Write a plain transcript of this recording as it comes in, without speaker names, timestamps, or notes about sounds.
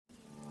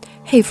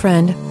Hey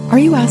friend, are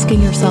you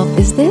asking yourself,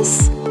 is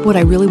this what I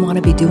really want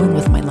to be doing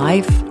with my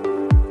life?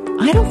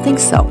 I don't think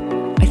so.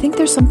 I think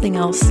there's something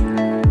else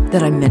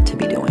that I'm meant to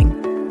be doing.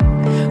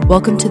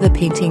 Welcome to the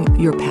Painting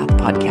Your Path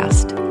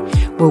podcast,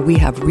 where we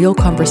have real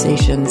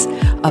conversations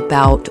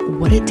about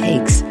what it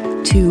takes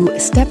to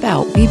step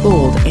out, be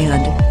bold,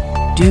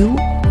 and do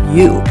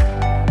you.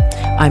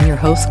 I'm your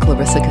host,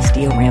 Clarissa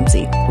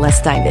Castillo-Ramsey.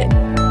 Let's dive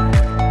in.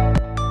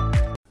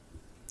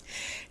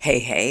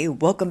 Hey,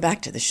 welcome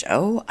back to the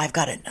show. I've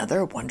got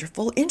another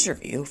wonderful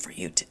interview for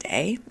you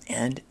today,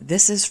 and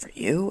this is for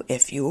you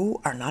if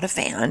you are not a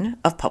fan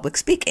of public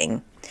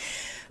speaking.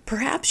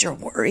 Perhaps you're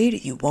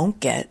worried you won't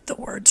get the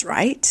words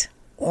right,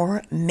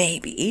 or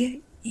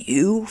maybe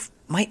you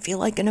might feel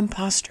like an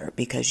imposter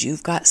because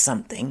you've got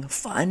something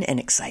fun and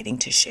exciting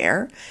to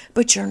share,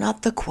 but you're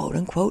not the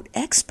quote-unquote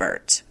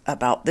expert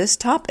about this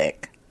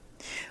topic.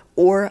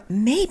 Or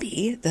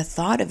maybe the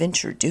thought of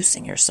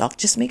introducing yourself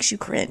just makes you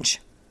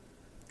cringe.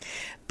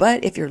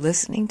 But if you're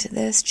listening to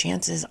this,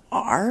 chances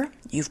are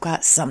you've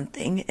got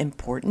something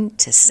important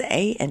to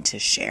say and to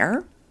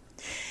share.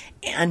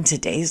 And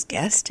today's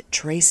guest,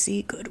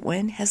 Tracy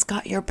Goodwin, has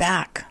got your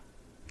back.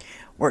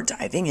 We're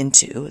diving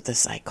into the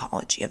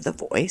psychology of the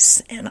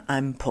voice, and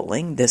I'm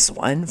pulling this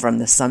one from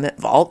the Summit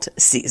Vault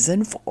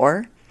Season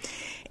 4.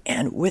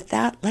 And with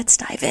that, let's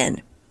dive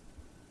in.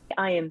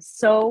 I am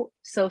so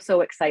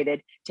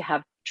excited to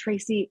have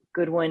Tracy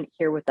Goodwin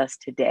here with us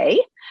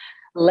today.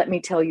 Let me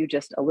tell you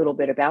just a little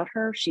bit about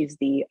her. She's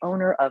the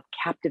owner of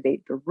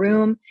Captivate the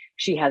Room.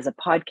 She has a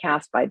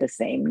podcast by the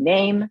same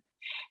name.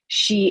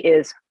 She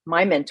is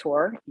my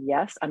mentor.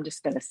 Yes, I'm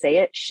just going to say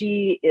it.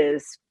 She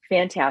is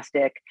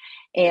fantastic.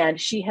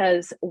 And she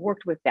has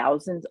worked with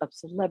thousands of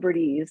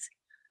celebrities,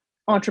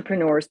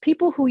 entrepreneurs,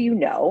 people who you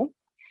know.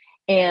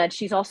 And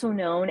she's also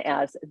known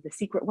as the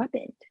secret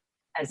weapon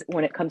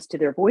when it comes to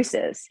their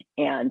voices.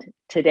 And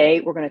today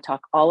we're going to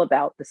talk all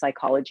about the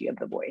psychology of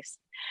the voice.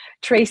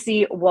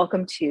 Tracy,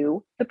 welcome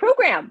to the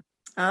program.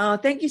 Oh,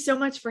 thank you so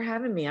much for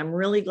having me. I'm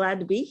really glad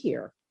to be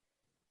here.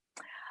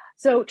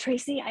 So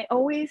Tracy, I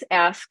always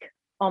ask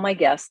all my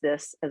guests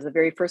this as the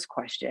very first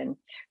question.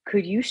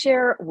 Could you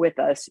share with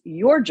us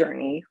your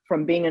journey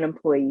from being an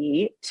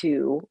employee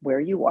to where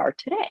you are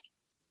today?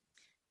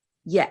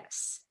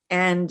 Yes.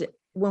 And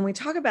when we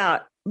talk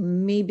about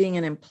me being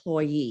an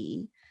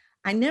employee,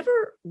 I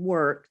never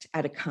worked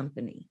at a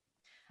company.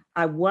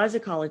 I was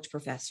a college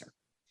professor,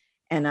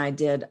 and I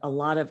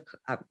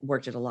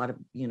worked at a lot of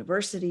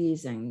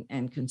universities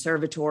and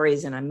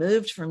conservatories, and I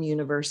moved from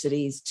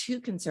universities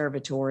to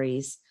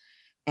conservatories,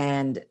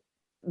 and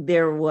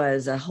there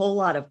was a whole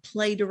lot of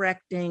play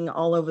directing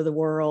all over the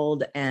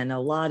world and a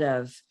lot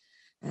of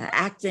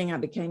acting. I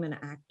became an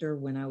actor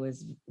when I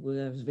was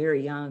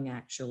very young,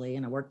 actually,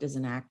 and I worked as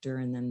an actor,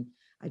 and then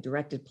I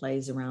directed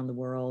plays around the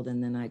world,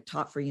 and then I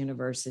taught for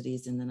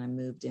universities, and then I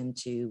moved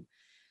into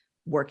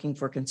working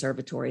for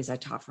conservatories. I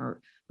taught for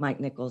Mike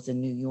Nichols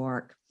in New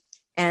York.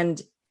 And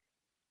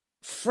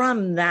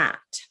from that,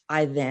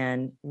 I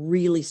then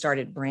really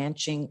started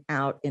branching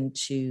out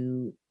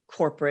into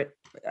corporate.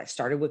 I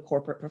started with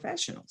corporate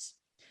professionals.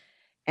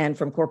 And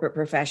from corporate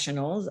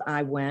professionals,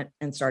 I went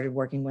and started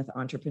working with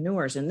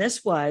entrepreneurs. And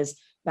this was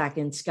back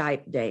in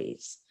Skype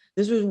days.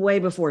 This was way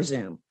before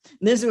Zoom.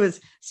 This was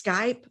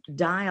Skype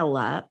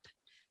dial-up,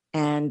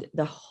 and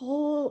the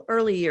whole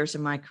early years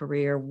of my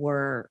career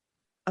were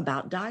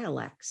about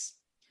dialects.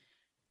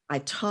 I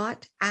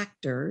taught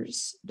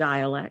actors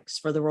dialects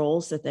for the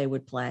roles that they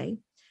would play,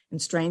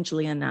 and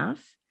strangely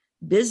enough,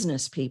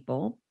 business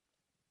people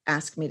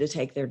asked me to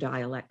take their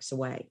dialects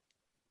away.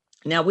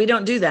 Now, we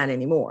don't do that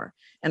anymore,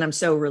 and I'm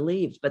so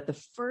relieved, but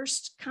the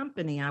first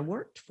company I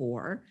worked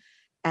for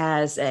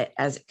as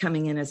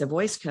coming in as a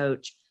voice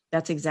coach,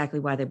 that's exactly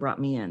why they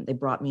brought me in. They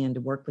brought me in to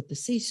work with the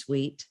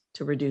C-suite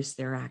to reduce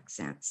their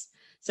accents.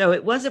 So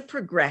it was a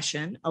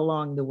progression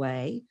along the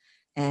way.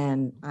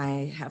 And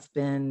I have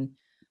been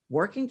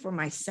working for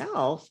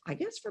myself, I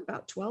guess, for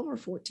about 12 or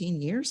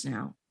 14 years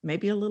now,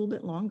 maybe a little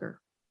bit longer.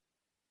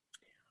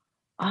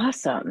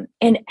 Awesome.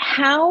 And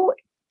how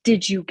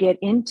did you get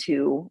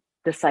into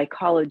the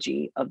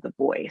psychology of the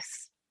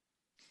voice?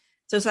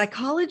 So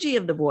psychology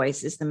of the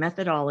voice is the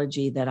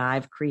methodology that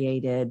I've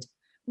created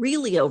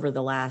really over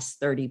the last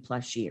 30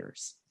 plus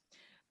years.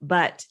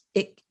 But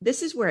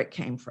this is where it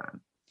came from.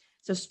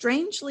 So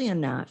strangely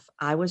enough,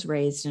 I was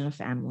raised in a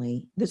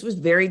family. This was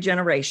very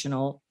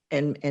generational.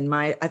 And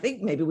I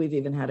think maybe we've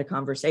even had a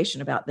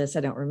conversation about this. I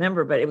don't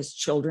remember, but it was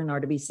children are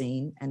to be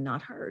seen and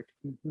not heard,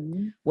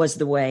 was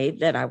the way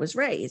that I was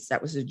raised.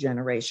 That was a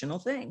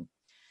generational thing.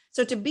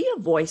 So to be a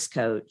voice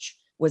coach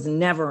was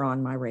never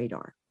on my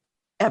radar,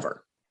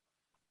 ever.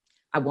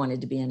 I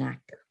wanted to be an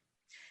actor.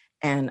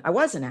 And I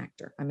was an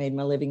actor. I made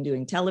my living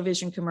doing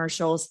television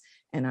commercials.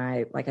 And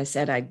like I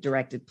said, I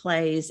directed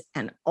plays.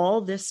 And all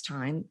this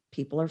time,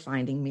 people are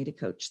finding me to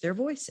coach their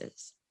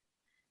voices.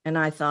 And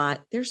I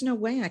thought, there's no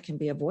way I can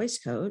be a voice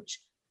coach.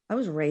 I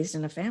was raised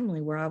in a family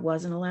where I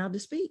wasn't allowed to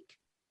speak.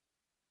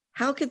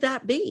 How could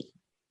that be?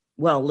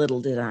 Well,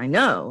 little did I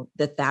know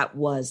that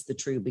was the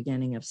true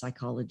beginning of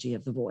psychology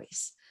of the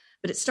voice.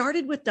 But it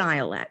started with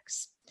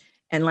dialects.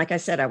 And like I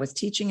said, I was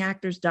teaching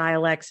actors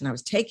dialects and I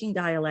was taking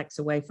dialects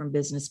away from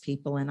business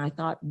people. And I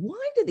thought,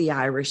 why do the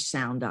Irish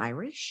sound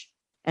Irish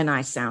and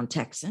I sound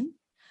Texan?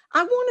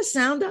 I want to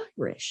sound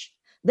Irish.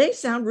 They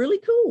sound really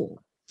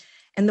cool.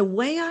 And the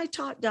way I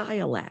taught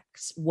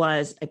dialects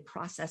was a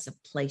process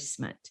of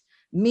placement,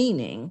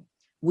 meaning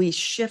we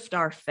shift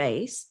our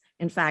face.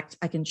 In fact,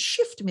 I can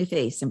shift my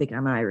face and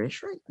become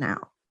Irish right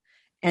now.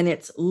 And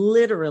it's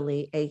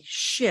literally a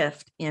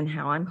shift in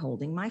how I'm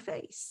holding my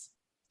face.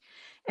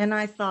 And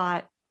I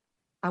thought,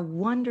 I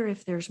wonder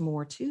if there's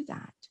more to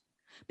that.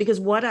 Because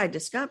what I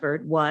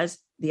discovered was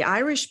the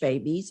Irish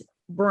baby's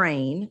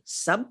brain,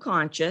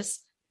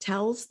 subconscious,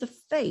 tells the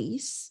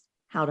face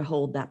how to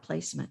hold that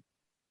placement.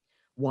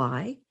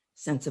 Why?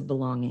 Sense of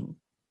belonging.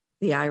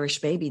 The Irish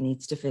baby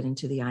needs to fit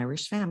into the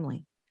Irish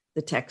family.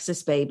 The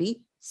Texas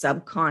baby,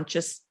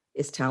 subconscious,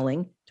 is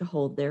telling to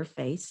hold their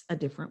face a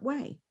different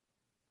way.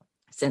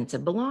 Sense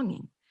of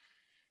belonging.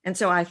 And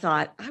so I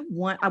thought,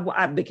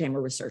 I became a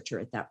researcher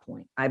at that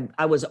point.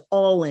 I was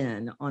all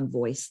in on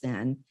voice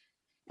then.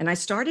 And I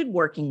started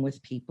working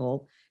with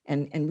people.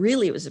 And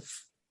really, it was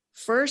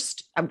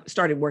first, I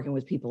started working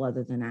with people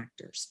other than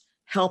actors,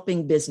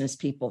 helping business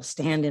people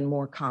stand in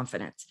more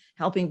confidence,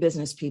 helping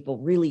business people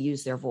really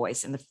use their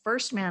voice. And the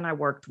first man I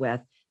worked with,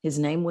 his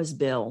name was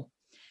Bill.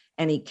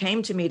 And he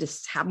came to me to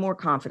have more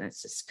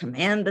confidence, to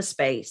command the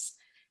space.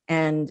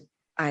 And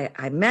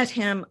I met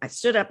him. I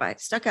stood up. I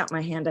stuck out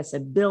my hand. I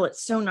said, Bill,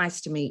 it's so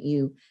nice to meet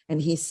you.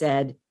 And he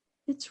said,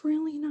 it's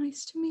really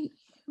nice to meet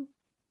you.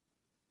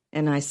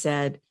 And I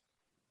said,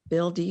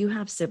 Bill, do you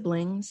have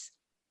siblings?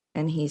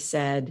 And he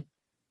said,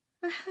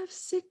 I have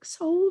 6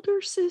 older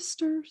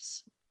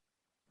sisters.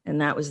 And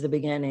that was the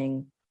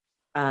beginning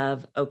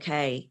of,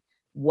 okay,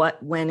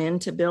 what went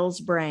into Bill's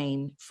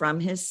brain from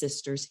his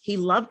sisters. He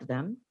loved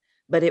them,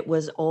 but it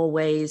was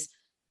always,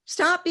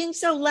 stop being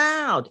so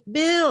loud.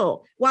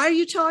 Bill, why are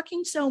you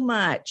talking so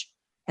much?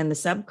 And the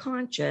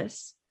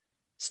subconscious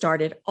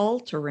started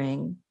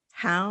altering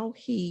how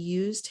he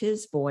used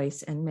his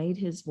voice and made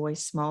his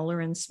voice smaller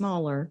and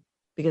smaller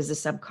because the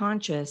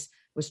subconscious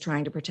was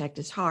trying to protect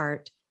his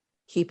heart,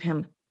 keep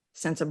him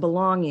sense of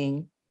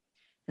belonging.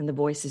 And the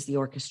voice is the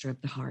orchestra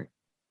of the heart.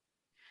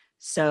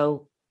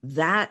 So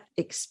that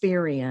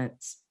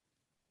experience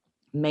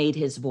made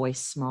his voice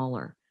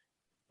smaller.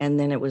 And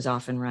then it was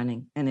off and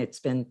running. And it's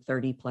been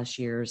 30 plus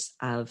years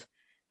of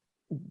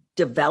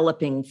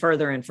developing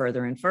further and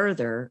further and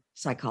further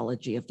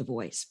psychology of the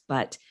voice.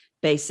 But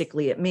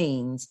basically it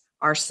means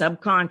our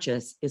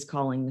subconscious is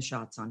calling the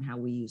shots on how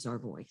we use our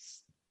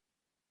voice.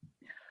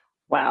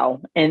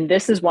 Wow. And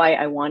this is why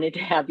I wanted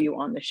to have you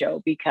on the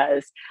show,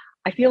 because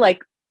I feel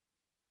like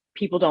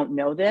people don't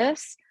know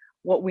this.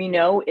 What we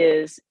know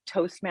is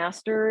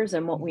Toastmasters,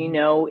 and what we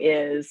know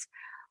is,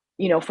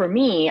 for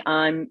me,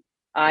 I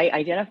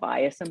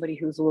identify as somebody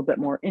who's a little bit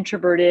more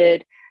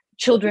introverted.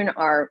 Children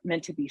are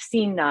meant to be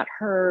seen, not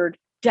heard.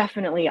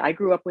 Definitely, I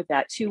grew up with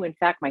that too. In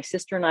fact, my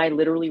sister and I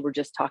literally were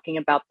just talking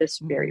about this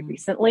very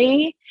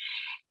recently,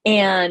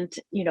 and,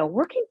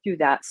 working through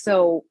that.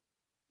 So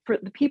for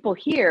the people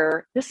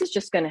here, this is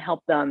just going to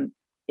help them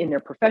in their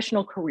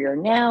professional career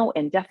now,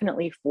 and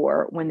definitely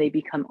for when they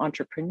become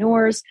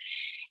entrepreneurs.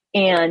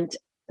 And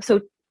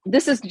so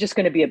this is just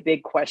going to be a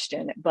big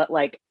question, but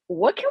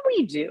what can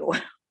we do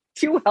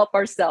to help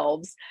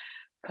ourselves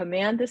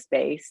command the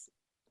space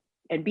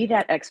and be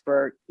that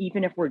expert,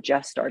 even if we're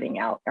just starting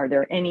out? Are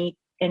there any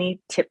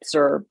tips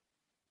or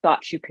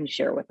thoughts you can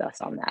share with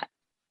us on that?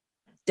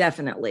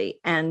 Definitely.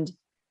 And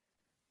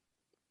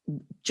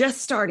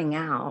just starting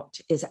out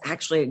is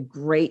actually a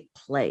great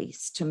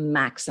place to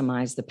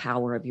maximize the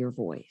power of your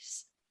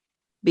voice,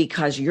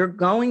 because you're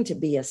going to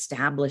be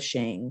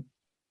establishing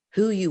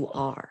who you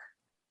are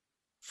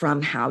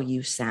from how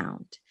you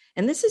sound.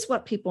 And this is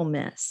what people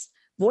miss.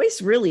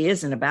 Voice really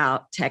isn't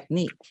about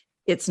technique.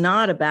 It's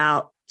not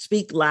about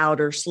speak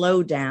louder,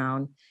 slow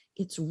down.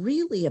 It's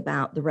really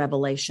about the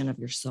revelation of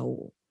your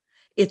soul.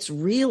 It's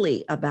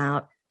really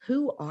about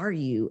who are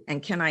you?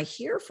 And can I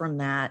hear from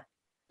that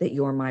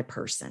you're my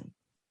person?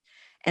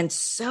 And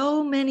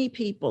so many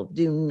people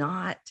do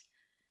not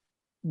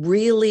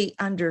really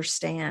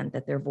understand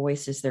that their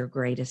voice is their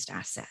greatest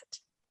asset.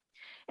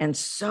 And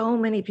so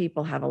many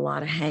people have a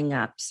lot of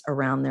hangups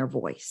around their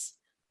voice.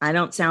 I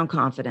don't sound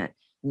confident.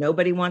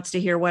 Nobody wants to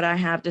hear what I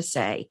have to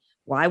say.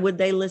 Why would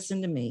they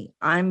listen to me?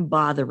 I'm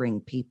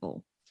bothering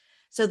people.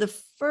 So the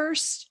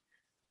first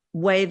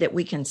way that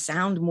we can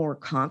sound more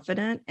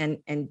confident,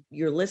 and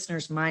your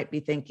listeners might be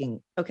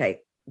thinking,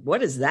 okay,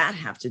 what does that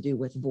have to do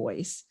with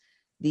voice?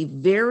 The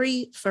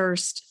very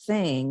first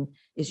thing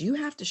is you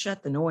have to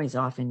shut the noise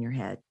off in your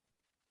head.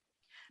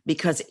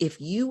 Because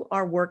if you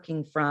are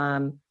working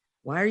from,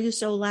 why are you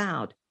so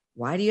loud?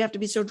 Why do you have to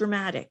be so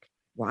dramatic?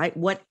 Why,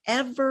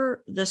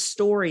 whatever the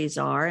stories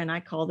are, and I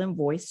call them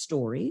voice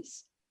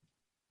stories,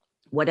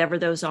 whatever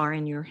those are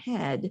in your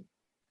head,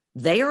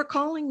 they are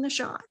calling the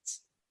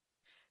shots.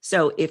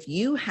 So if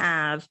you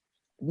have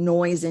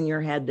noise in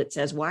your head that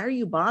says, why are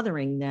you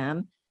bothering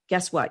them?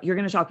 guess what? You're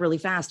going to talk really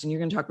fast, and you're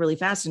going to talk really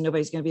fast, and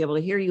nobody's going to be able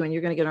to hear you. And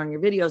you're going to get on your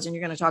videos and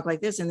you're going to talk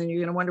like this. And then you're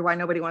going to wonder why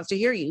nobody wants to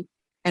hear you.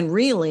 And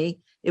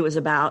really, it was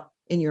about,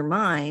 in your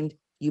mind,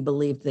 you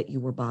believed that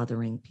you were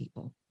bothering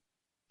people.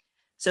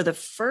 So the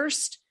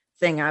first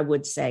thing I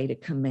would say to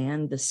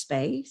command the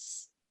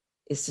space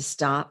is to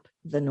stop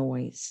the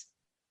noise.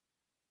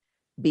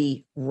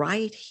 Be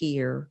right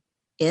here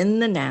in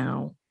the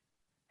now,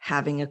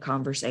 having a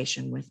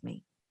conversation with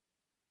me.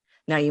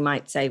 Now you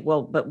might say,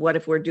 well, but what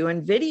if we're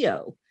doing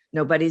video?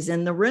 Nobody's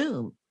in the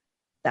room.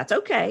 That's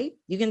okay.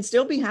 You can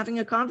still be having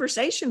a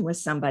conversation with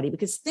somebody,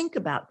 because think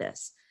about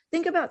this.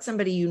 Think about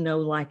somebody you know,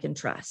 like, and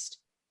trust.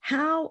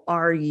 How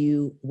are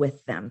you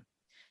with them?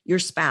 Your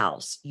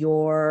spouse,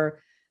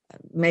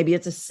 maybe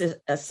it's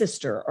a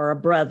sister or a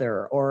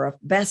brother or a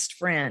best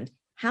friend.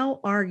 How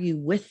are you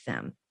with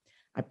them?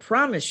 I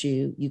promise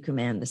you, you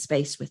command the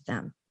space with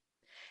them.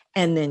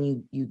 And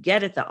then you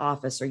get at the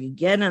office, or you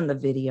get on the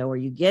video, or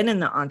you get in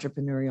the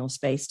entrepreneurial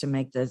space to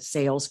make the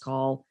sales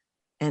call,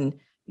 and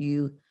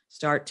you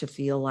start to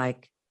feel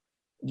like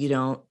you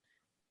don't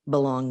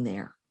belong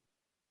there.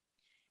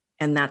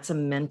 And that's a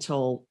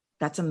mental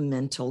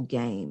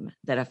game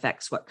that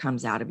affects what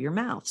comes out of your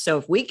mouth. So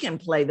if we can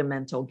play the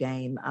mental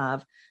game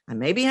of, I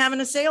may be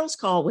having a sales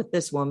call with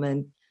this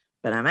woman,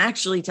 but I'm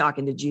actually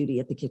talking to Judy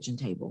at the kitchen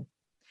table.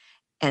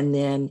 And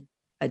then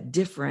a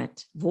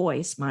different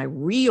voice, my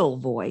real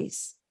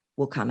voice,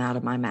 will come out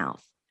of my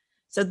mouth.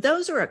 So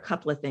those are a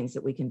couple of things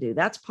that we can do.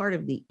 That's part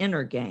of the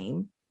inner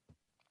game.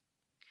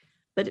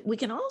 But we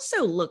can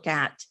also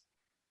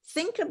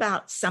think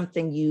about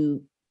something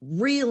you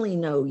really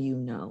know you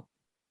know.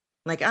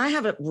 Like, I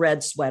have a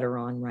red sweater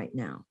on right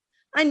now.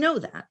 I know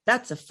that.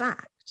 That's a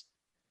fact.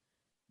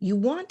 You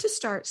want to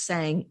start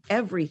saying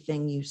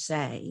everything you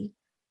say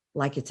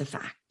like it's a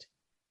fact.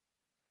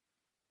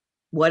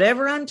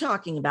 Whatever I'm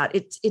talking about,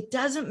 it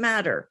doesn't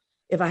matter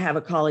if I have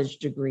a college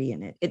degree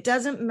in it. It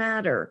doesn't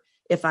matter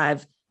if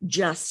I've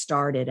just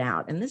started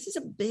out. And this is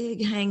a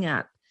big hang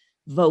up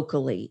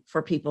vocally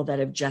for people that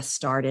have just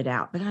started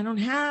out, but I don't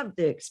have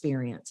the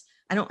experience.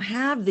 I don't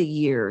have the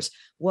years.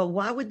 Well,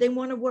 why would they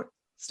want to work?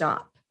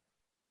 Stop.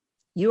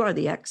 You are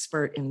the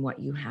expert in what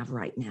you have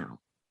right now.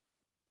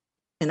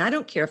 And I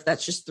don't care if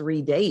that's just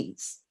 3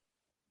 days.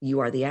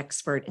 You are the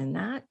expert in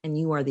that, and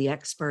you are the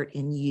expert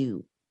in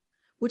you,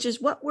 which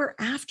is what we're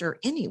after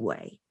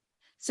anyway.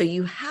 So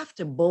you have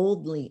to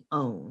boldly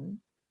own,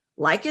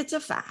 like it's a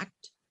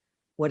fact,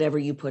 whatever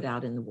you put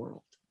out in the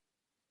world.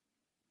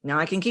 Now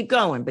I can keep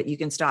going, but you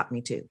can stop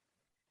me too.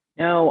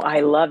 No, I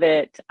love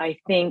it. I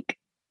think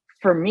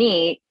for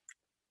me,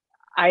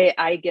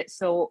 I get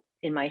so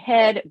in my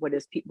head, what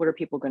are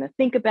people going to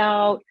think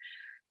about?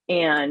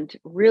 And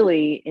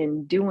really,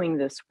 in doing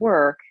this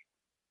work,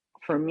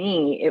 for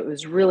me, it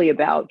was really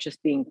about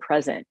just being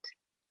present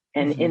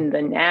and in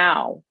the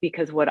now,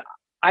 because what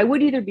I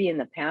would either be in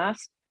the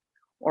past,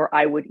 or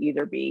I would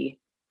either be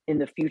in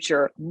the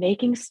future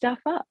making stuff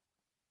up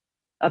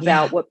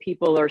about what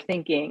people are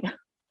thinking.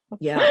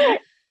 Yeah.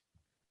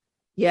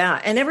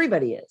 And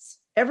everybody is.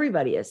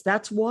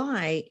 That's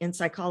why in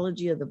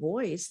psychology of the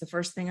voice, the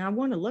first thing I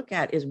want to look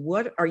at is,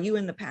 what are you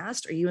in the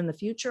past? Are you in the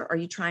future? Are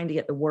you trying to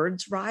get the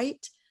words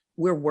right?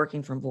 We're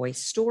working from voice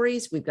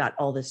stories. We've got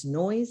all this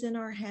noise in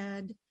our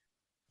head.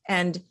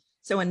 And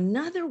so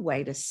another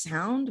way to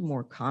sound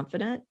more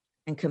confident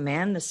and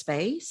command the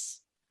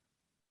space,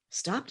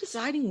 stop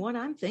deciding what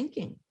I'm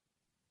thinking.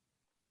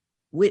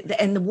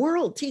 And the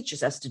world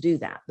teaches us to do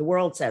that. The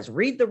world says,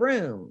 read the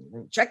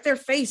room, check their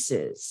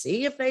faces,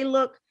 see if they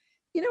look,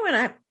 and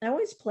I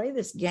always play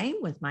this game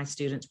with my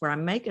students where I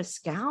make a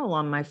scowl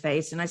on my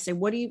face and I say,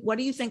 what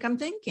do you think I'm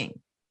thinking?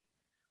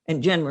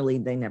 And generally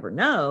they never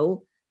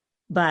know,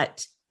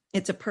 but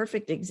it's a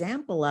perfect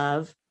example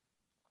of,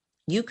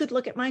 you could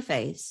look at my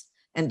face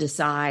and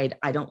decide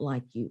I don't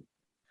like you,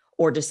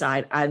 or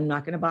decide I'm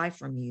not going to buy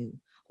from you,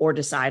 or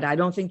decide I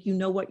don't think you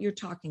know what you're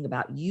talking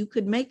about. You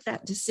could make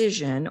that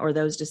decision or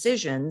those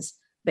decisions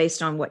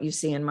based on what you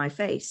see in my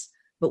face.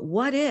 But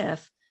what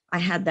if I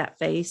had that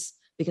face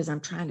because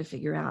I'm trying to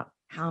figure out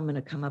how I'm going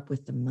to come up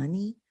with the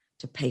money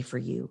to pay for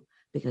you,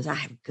 because I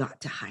have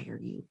got to hire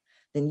you?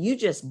 Then you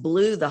just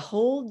blew the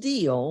whole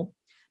deal,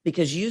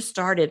 because you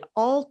started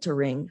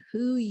altering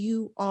who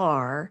you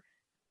are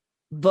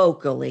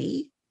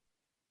vocally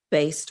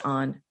based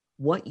on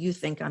what you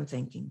think I'm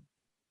thinking.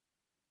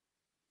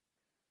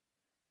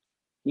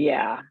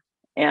 Yeah.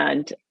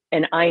 And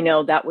I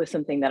know that was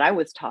something that I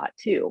was taught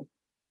too.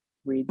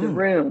 Read the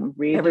room,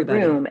 the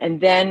room. And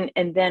then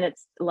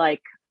it's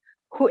like,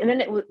 and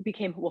then it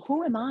became, well,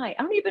 who am I?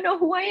 I don't even know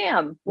who I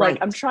am. Like,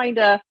 I'm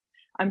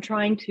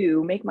trying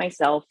to make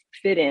myself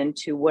fit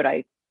into what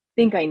I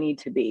think I need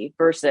to be,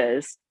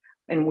 versus,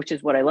 and which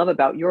is what I love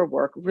about your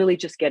work, really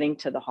just getting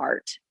to the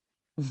heart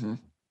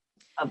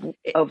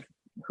of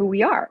who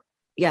we are.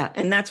 Yeah.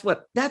 And that's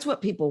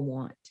what people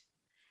want.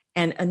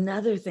 And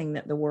another thing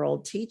that the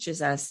world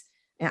teaches us,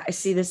 I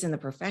see this in the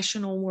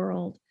professional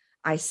world,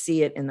 I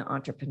see it in the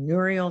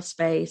entrepreneurial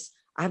space.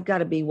 I've got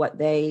to be what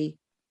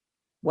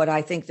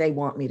I think they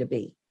want me to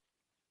be.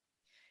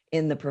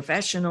 in the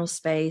professional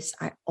space,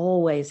 I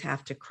always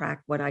have to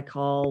crack what I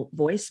call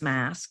voice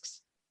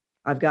masks.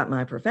 I've got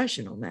my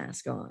professional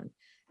mask on,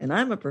 and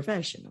I'm a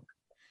professional.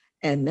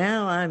 And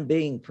now I'm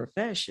being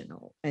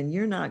professional, and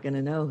you're not going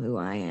to know who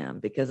I am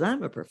because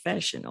I'm a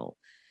professional.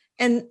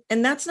 And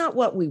that's not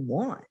what we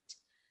want.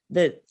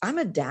 That I'm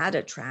a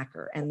data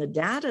tracker, and the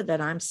data that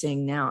I'm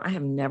seeing now, I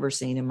have never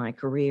seen in my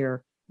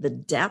career, the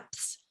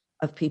depths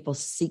of people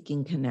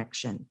seeking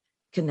connection.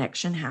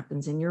 Connection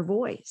happens in your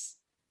voice.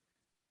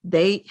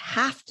 They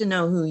have to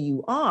know who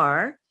you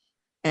are.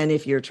 And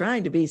if you're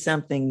trying to be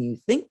something you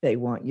think they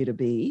want you to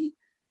be,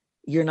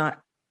 you're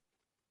not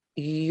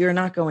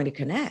going to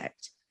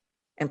connect.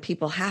 And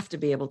people have to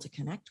be able to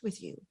connect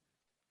with you.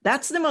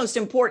 That's the most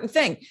important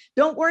thing.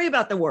 Don't worry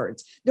about the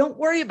words. Don't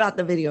worry about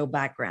the video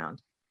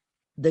background.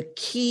 The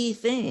key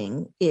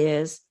thing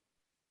is,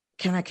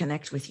 can I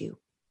connect with you?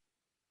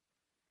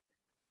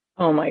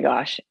 Oh my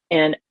gosh.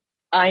 And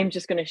I'm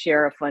just going to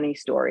share a funny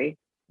story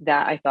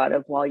that I thought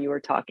of while you were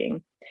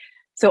talking.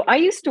 So I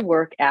used to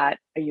work at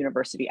a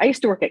university. I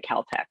used to work at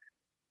Caltech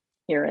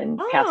here in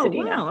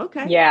Pasadena. Wow,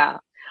 okay. Yeah.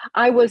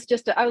 I was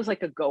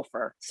like a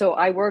gopher. So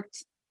I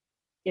worked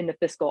in the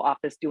fiscal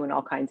office doing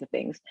all kinds of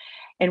things.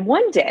 And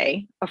one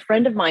day a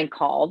friend of mine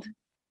called,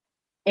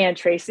 and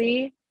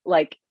Tracy,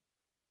 like,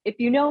 if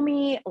you know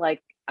me,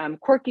 like, I'm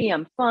quirky,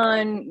 I'm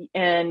fun,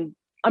 and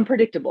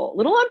unpredictable, a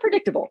little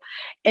unpredictable.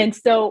 And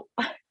so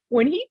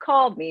when he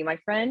called me, my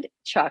friend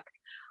Chuck,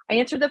 I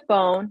answered the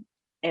phone.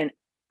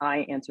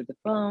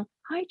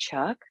 Hi,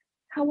 Chuck.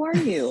 How are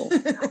you?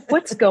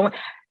 What's going?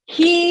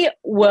 He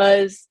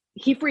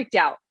freaked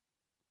out.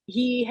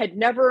 He had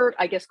never,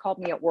 I guess, called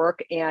me at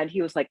work, and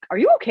he was like, "Are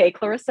you okay,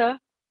 Clarissa?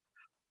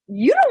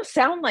 You don't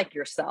sound like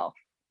yourself.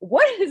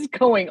 What is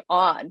going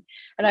on?"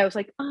 And I was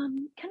like,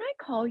 can I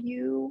call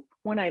you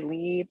when I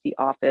leave the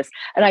office?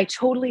 And I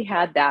totally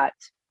had that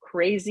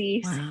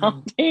crazy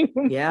sounding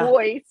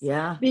voice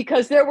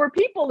because there were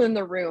people in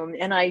the room,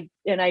 and I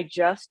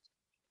just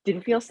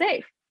didn't feel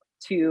safe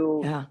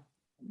to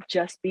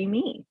just be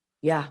me.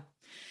 Yeah.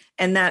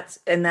 And that's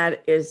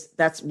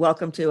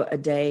welcome to a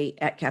day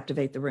at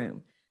Captivate the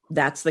Room.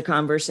 That's the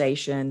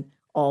conversation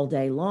all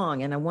day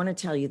long. And I want to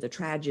tell you the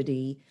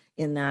tragedy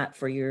in that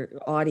for your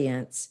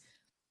audience.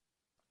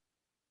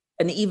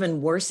 An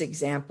even worse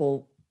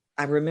example,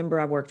 I remember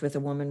I worked with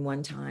a woman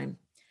one time,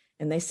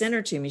 and they sent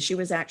her to me. She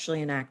was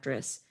actually an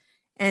actress,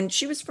 and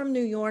she was from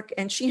New York,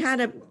 and she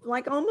had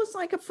almost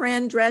like a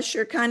Fran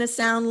Drescher kind of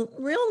sound,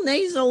 real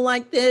nasal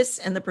like this.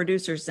 And the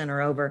producer sent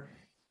her over,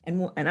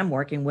 and I'm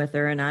working with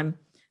her, and I'm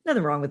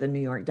nothing wrong with the New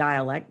York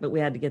dialect, but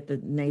we had to get the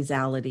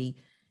nasality.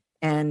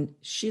 And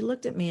she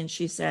looked at me and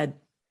she said,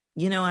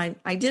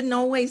 I didn't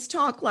always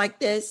talk like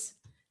this.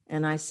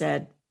 And I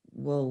said,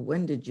 well,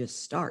 when did you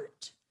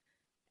start?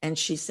 And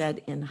she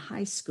said, in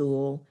high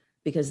school,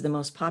 because the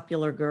most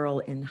popular girl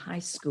in high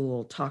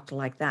school talked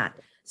like that.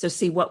 So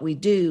see, what we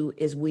do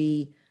is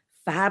we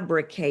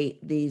fabricate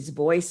these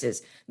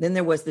voices. Then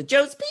there was the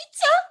Joe's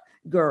Pizza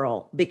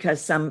girl,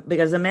 because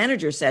the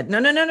manager said,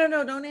 no,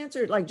 don't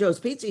answer it like Joe's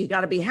Pizza. You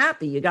got to be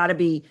happy. You got to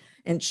be.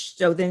 And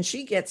so then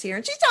she gets here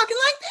and she's talking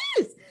like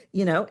this,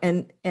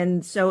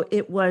 and so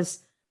it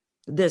was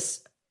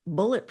this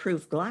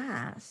bulletproof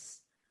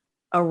glass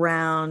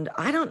around,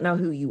 I don't know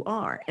who you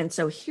are. And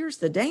so here's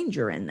the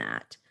danger in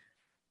that.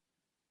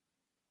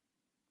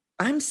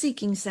 I'm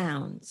seeking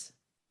sounds.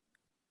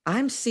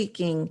 I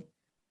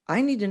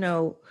need to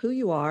know who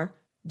you are.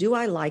 Do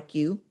I like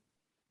you?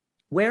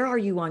 Where are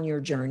you on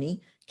your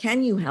journey?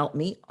 Can you help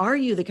me? Are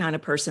you the kind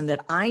of person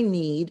that I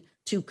need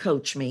to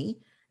coach me?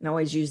 And I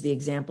always use the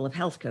example of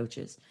health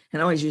coaches,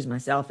 and I always use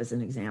myself as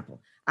an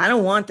example. I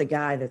don't want the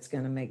guy that's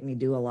going to make me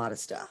do a lot of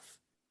stuff,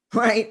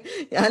 right?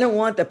 I don't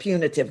want the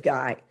punitive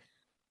guy,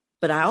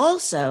 but I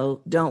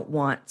also don't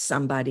want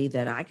somebody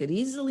that I could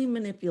easily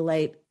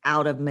manipulate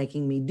out of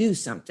making me do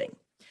something.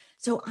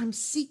 So I'm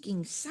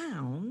seeking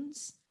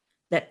sounds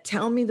that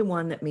tell me the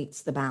one that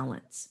meets the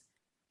balance.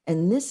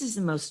 And this is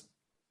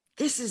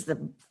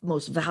the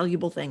most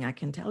valuable thing I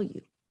can tell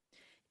you,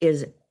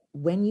 is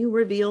when you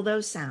reveal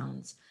those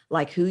sounds,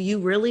 like who you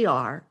really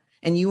are,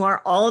 and you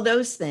are all of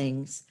those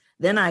things,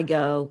 then I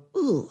go,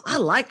 ooh, I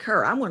like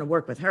her. I want to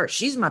work with her.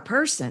 She's my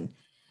person.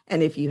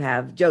 And if you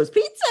have Joe's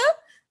Pizza,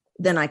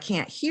 then I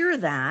can't hear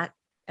that.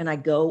 And I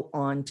go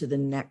on to the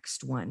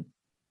next one,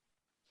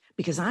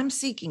 because I'm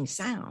seeking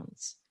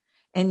sounds.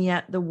 And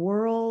yet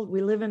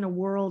we live in a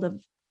world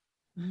of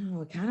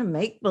kind of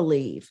make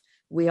believe.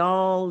 We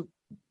all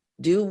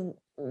do,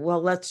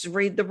 well, let's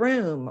read the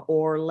room,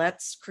 or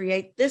let's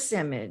create this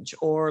image,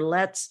 or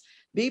let's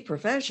be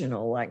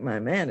professional like my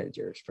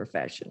manager's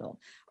professional,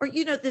 or,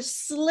 this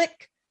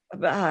slick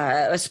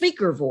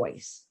speaker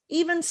voice.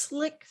 Even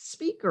slick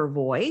speaker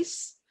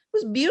voice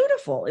was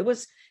beautiful. It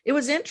was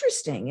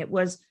interesting. It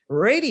was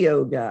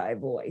radio guy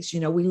voice.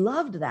 We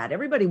loved that.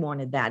 Everybody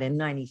wanted that in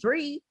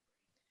 93.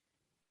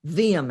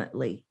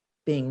 Vehemently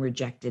being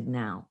rejected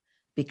now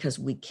because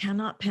we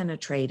cannot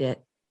penetrate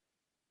it.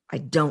 I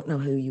don't know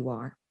who you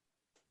are.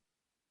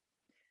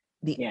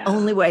 The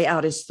only way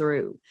out is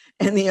through.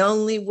 And the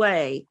only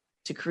way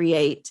to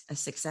create a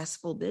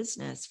successful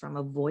business from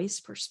a voice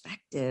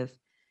perspective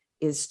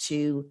is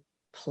to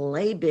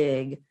play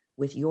big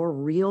with your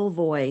real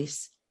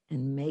voice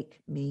and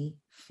make me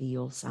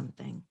feel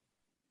something.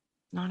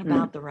 Not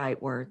about the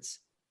right words.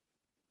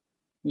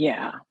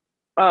 Yeah.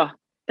 Oh,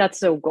 that's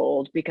so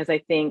gold, because I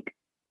think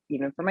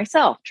even for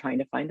myself, trying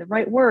to find the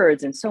right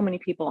words, and so many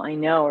people I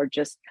know are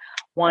just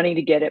wanting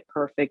to get it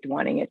perfect,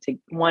 wanting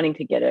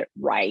to get it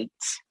right,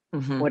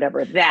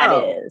 whatever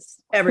that is.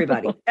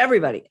 Everybody.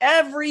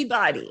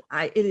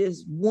 It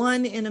is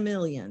 1 in a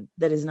million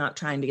that is not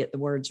trying to get the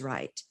words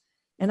right.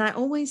 And I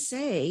always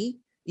say,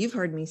 you've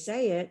heard me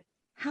say it,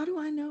 how do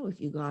I know if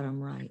you got them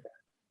right?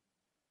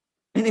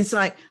 And it's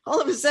like,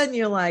 all of a sudden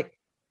you're like,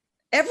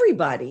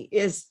 everybody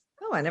is,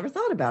 oh, I never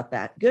thought about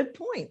that. Good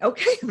point.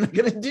 Okay, I'm not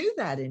going to do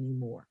that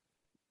anymore.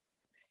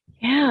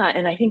 Yeah.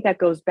 And I think that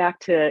goes back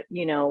to,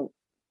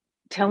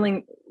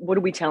 what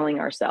are we telling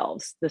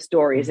ourselves? The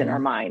stories in our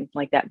mind,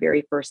 like that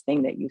very first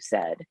thing that you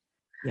said.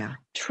 Yeah.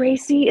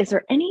 Tracy, is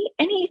there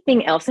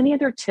anything else, any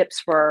other tips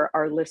for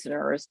our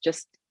listeners,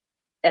 just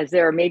as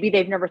maybe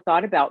they've never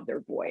thought about their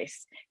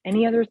voice,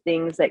 any other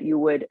things that you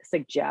would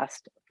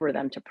suggest for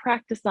them to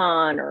practice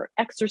on, or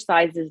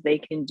exercises they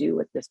can do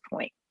at this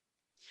point?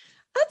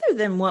 Other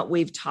than what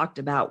we've talked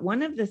about,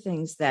 one of the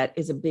things that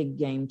is a big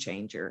game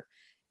changer,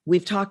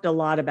 we've talked a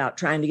lot about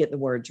trying to get the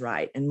words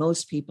right. And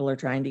most people are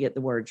trying to get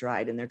the words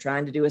right, and they're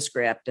trying to do a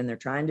script, and they're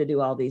trying to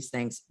do all these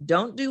things.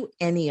 Don't do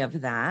any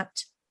of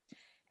that,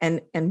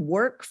 and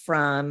work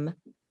from,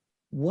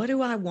 what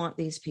do I want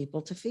these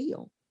people to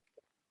feel?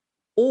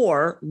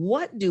 Or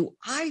what do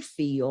I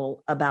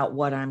feel about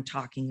what I'm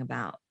talking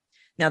about?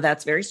 Now,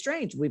 that's very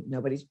strange.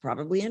 Nobody's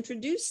probably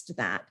introduced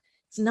that.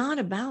 It's not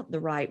about the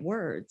right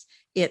words.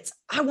 It's,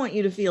 I want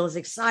you to feel as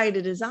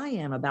excited as I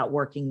am about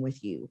working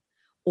with you,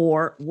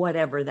 or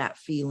whatever that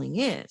feeling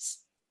is.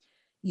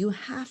 You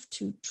have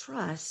to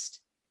trust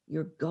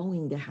you're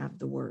going to have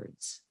the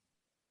words,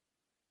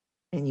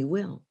 and you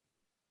will.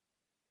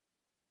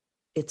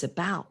 It's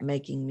about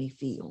making me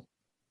feel.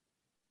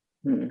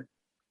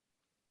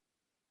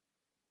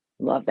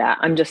 Love that.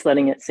 I'm just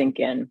letting it sink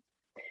in.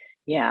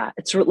 Yeah.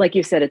 It's like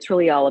you said, it's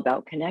really all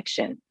about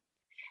connection.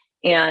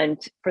 And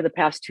for the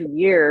past 2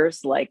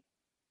 years, like,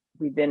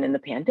 we've been in the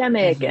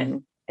pandemic,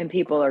 and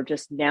people are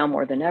just now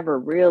more than ever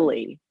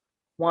really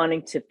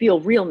wanting to feel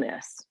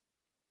realness.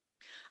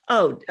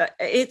 Oh,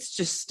 it's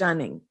just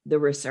stunning, the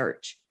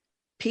research.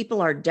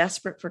 People are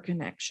desperate for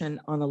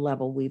connection on a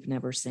level we've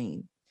never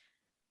seen.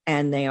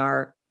 And they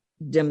are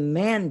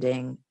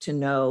demanding to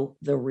know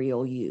the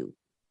real you.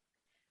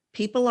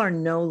 People are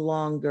no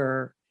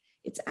longer,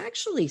 it's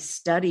actually,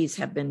 studies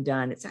have been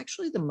done. It's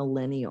actually the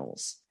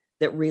millennials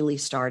that really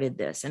started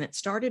this. And it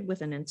started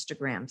with an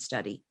Instagram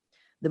study.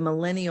 The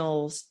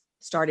millennials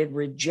started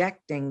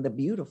rejecting the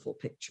beautiful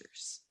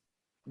pictures,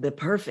 the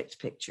perfect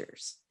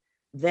pictures.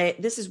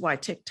 This is why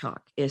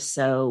TikTok is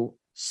so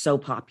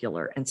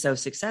popular and so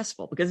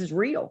successful, because it's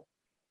real.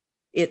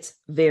 It's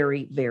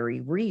very,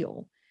 very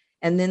real.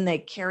 And then they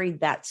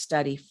carried that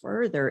study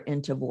further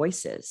into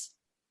voices,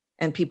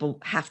 and people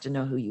have to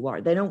know who you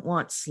are. They don't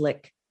want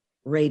slick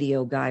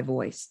radio guy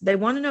voice. They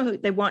want to know who,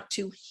 they want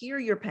to hear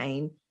your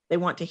pain. They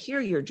want to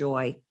hear your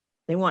joy.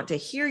 They want to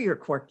hear your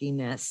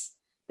quirkiness.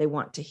 They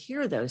want to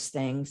hear those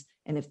things.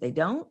 And if they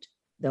don't,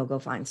 they'll go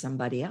find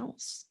somebody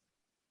else.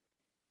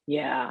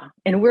 Yeah.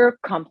 And we're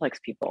complex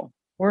people.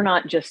 We're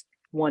not just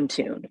one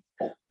tune.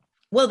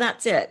 Well,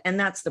 that's it. And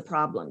that's the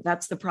problem.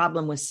 That's the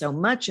problem with so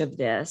much of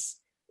this,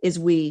 is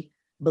we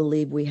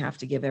believe we have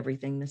to give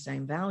everything the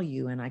same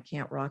value, and I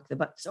can't rock the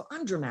boat. So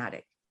I'm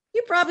dramatic.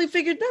 You probably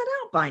figured that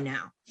out by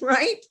now,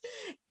 right?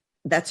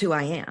 That's who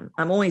I am.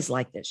 I'm always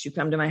like this. You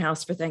come to my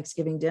house for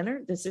Thanksgiving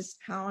dinner, this is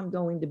how I'm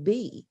going to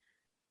be.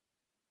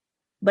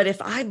 But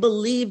if I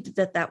believed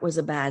that that was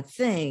a bad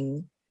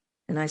thing,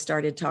 and I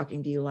started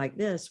talking to you like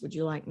this, would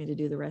you like me to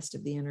do the rest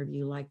of the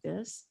interview like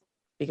this?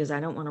 Because I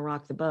don't want to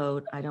rock the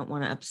boat. I don't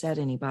want to upset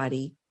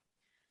anybody,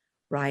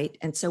 right?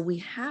 And so we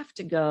have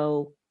to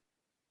go,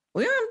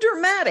 well, I'm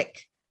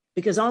dramatic,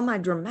 because all my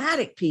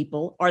dramatic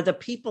people are the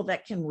people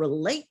that can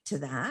relate to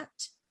that.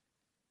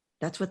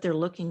 That's what they're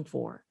looking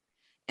for.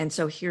 And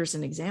so here's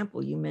an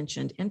example. You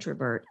mentioned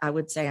introvert. I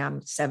would say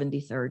I'm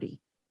 70-30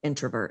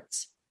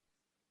 introverts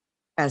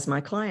as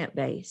my client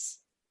base.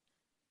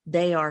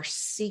 They are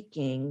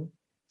seeking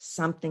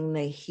something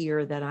they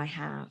hear that I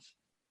have.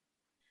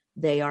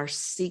 They are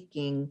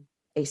seeking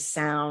a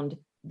sound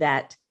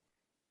that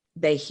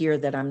they hear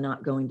that I'm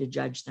not going to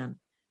judge them,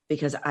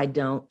 because I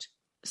don't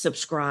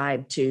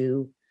subscribe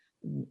to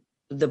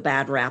the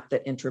bad rap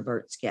that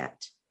introverts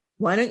get.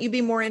 Why don't you be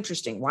more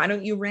interesting? Why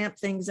don't you ramp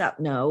things up?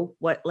 No,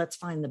 let's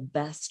find the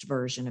best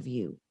version of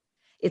you.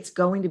 It's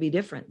going to be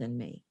different than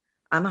me.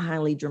 I'm a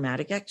highly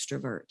dramatic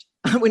extrovert.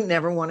 I would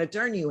never want to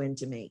turn you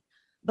into me,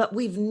 but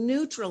we've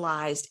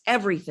neutralized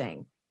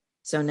everything.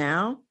 So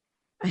now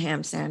a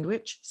ham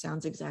sandwich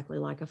sounds exactly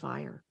like a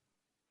fire,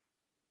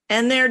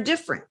 and they're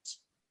different.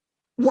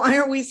 Why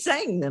are we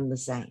saying them the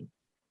same?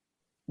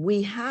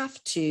 We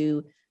have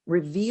to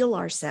reveal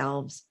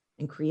ourselves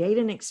and create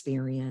an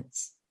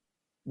experience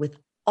with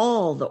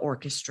all the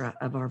orchestra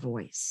of our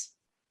voice.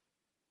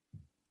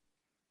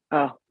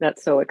 Oh,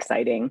 that's so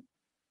exciting.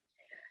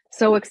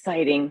 So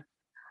exciting.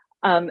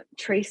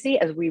 Tracy,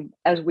 as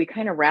we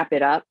kind of wrap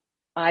it up,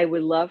 I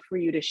would love for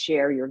you to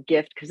share your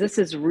gift, because this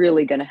is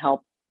really going to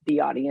help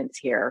the audience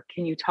here.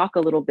 Can you talk a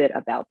little bit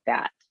about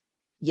that?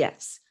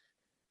 Yes.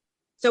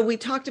 So we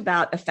talked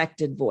about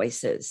affected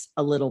voices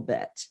a little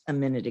bit a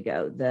minute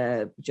ago,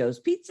 the Joe's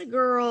Pizza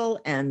Girl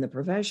and the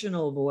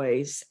professional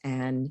voice.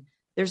 And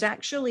there's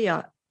actually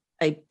a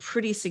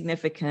pretty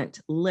significant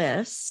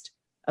list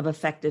of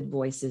affected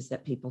voices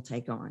that people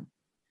take on.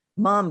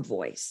 Mom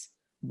voice,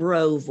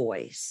 bro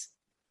voice,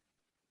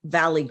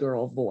 valley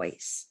girl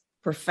voice,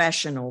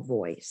 professional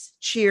voice,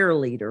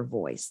 cheerleader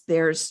voice.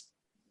 There's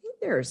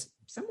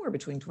somewhere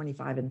between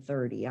 25 and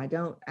 30. I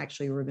don't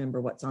actually remember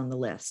what's on the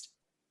list.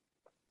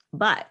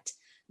 But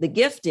the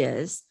gift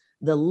is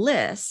the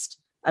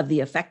list of the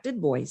affected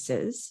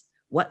voices,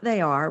 what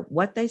they are,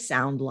 what they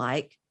sound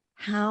like,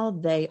 how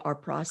they are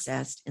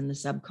processed in the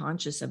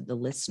subconscious of the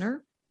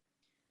listener,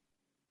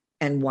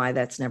 and why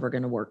that's never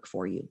going to work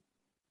for you.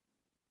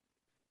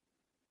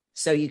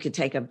 So you could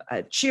take a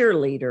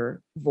cheerleader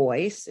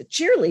voice, a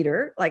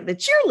cheerleader, like the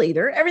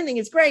cheerleader, everything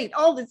is great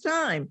all the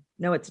time.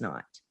 No, it's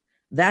not.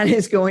 That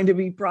is going to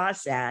be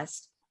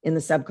processed in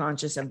the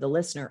subconscious of the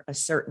listener a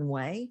certain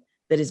way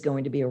that is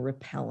going to be a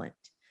repellent.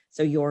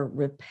 So you're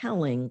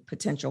repelling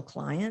potential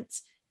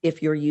clients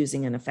if you're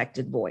using an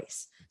affected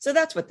voice. So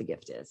that's what the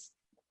gift is.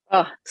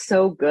 Oh,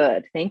 so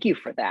good. Thank you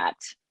for that.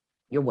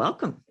 You're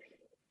welcome.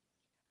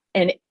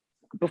 And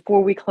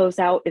before we close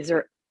out, is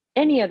there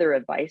any other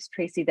advice,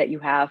 Tracy, that you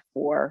have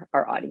for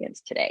our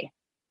audience today?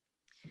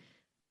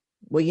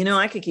 Well,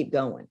 I could keep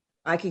going.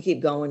 I could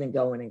keep going and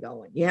going and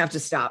going. You have to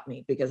stop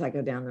me because I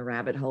go down the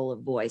rabbit hole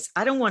of voice.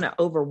 I don't want to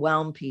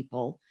overwhelm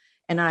people.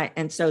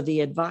 And so the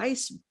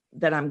advice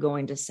that I'm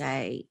going to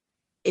say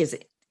is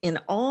in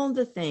all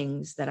the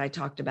things that I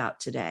talked about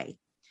today,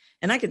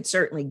 and I could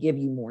certainly give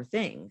you more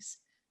things,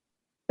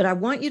 but I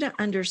want you to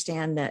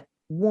understand that,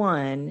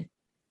 one,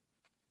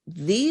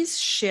 these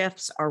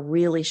shifts are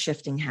really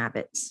shifting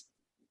habits.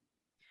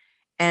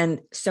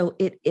 And so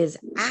it is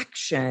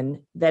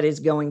action that is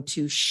going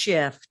to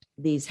shift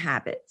these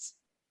habits.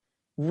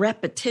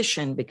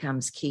 Repetition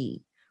becomes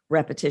key.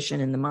 Repetition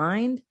in the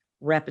mind,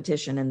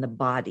 repetition in the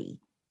body.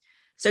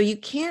 So you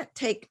can't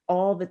take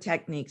all the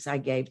techniques I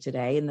gave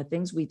today and the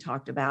things we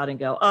talked about and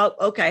go, oh,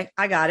 okay,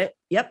 I got it.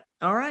 Yep.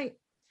 All right.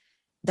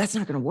 That's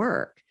not going to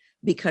work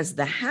because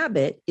the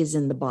habit is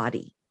in the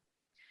body.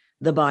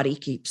 The body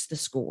keeps the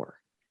score.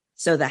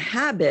 So the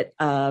habit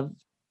of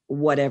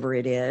whatever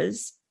it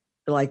is,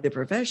 like the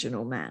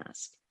professional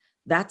mask,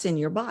 that's in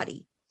your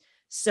body.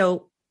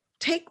 So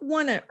take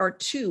one or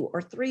two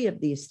or three of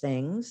these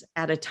things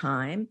at a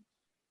time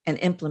and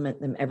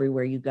implement them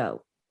everywhere you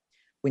go.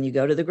 When you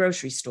go to the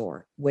grocery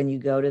store, when you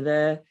go to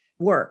the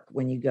work,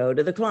 when you go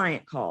to the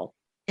client call,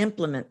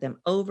 implement them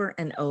over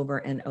and over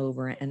and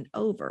over and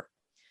over.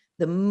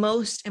 The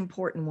most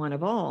important one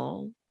of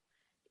all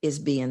is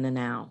be in the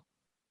now.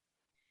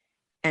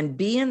 And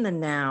be in the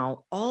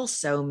now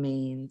also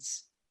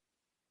means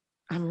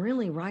I'm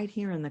really right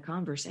here in the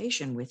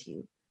conversation with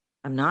you.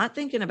 I'm not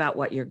thinking about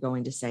what you're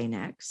going to say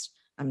next.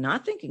 I'm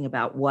not thinking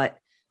about what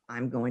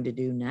I'm going to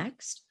do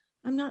next.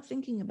 I'm not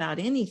thinking about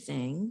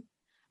anything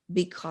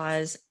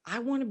because I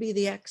want to be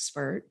the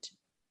expert.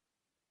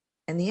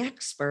 And the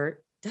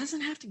expert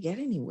doesn't have to get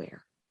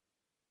anywhere.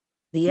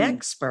 The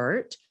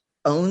expert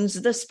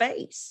owns the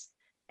space,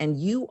 and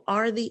you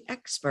are the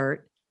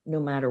expert no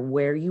matter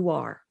where you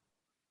are.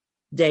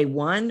 Day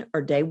 1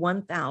 or day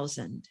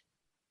 1,000,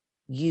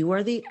 you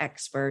are the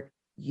expert.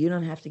 You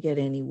don't have to get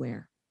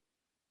anywhere.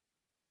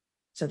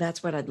 So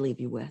that's what I'd leave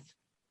you with.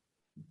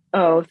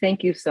 Oh,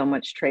 thank you so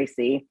much,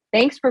 Tracy.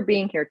 Thanks for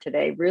being here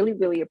today. Really,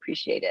 really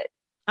appreciate it.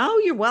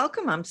 Oh, you're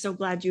welcome. I'm so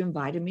glad you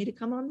invited me to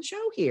come on the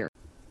show here.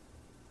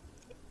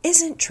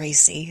 Isn't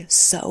Tracy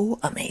so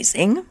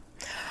amazing?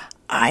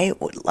 I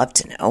would love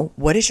to know,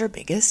 what is your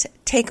biggest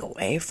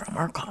takeaway from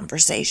our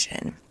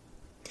conversation?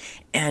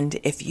 And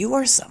if you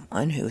are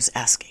someone who's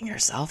asking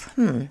yourself,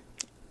 am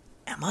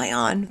I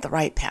on the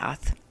right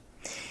path?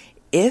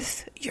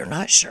 If you're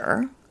not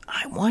sure,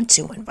 I want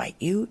to invite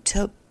you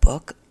to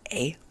book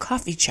a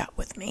coffee chat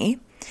with me,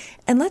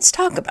 and let's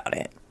talk about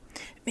it.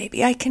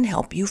 Maybe I can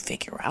help you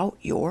figure out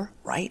your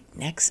right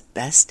next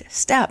best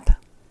step.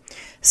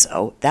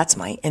 So that's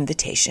my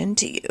invitation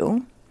to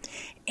you.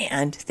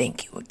 And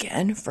thank you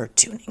again for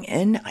tuning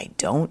in. I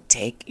don't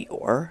take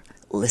your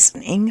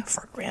listening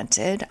for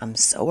granted. I'm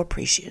so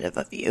appreciative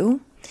of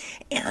you.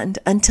 And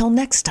until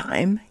next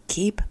time,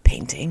 keep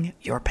painting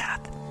your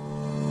path.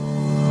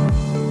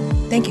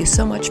 Thank you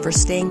so much for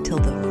staying till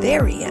the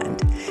very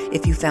end.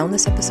 If you found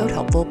this episode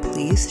helpful,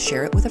 please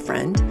share it with a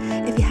friend.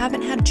 If you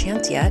haven't had a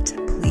chance yet,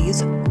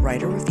 please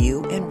write a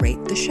review and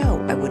rate the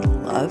show. I would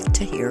love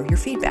to hear your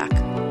feedback.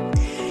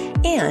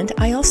 And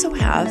I also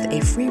have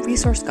a free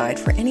resource guide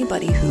for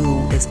anybody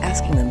who is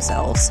asking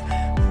themselves,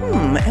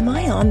 am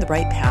I on the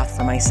right path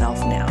for myself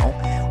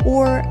now?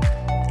 Or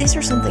is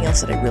there something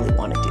else that I really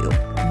want to do?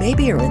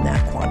 maybe you're in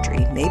that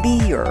quandary. Maybe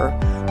you're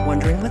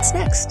wondering what's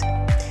next.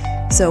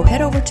 So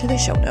head over to the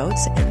show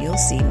notes and you'll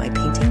see my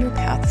Painting Your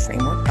Path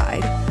framework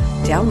guide.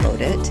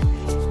 Download it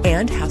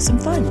and have some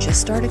fun.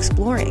 Just start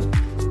exploring.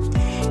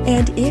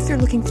 And if you're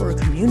looking for a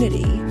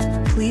community,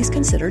 please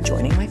consider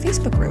joining my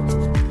Facebook group.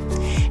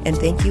 And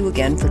thank you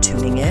again for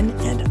tuning in,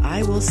 and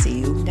I will see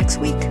you next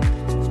week.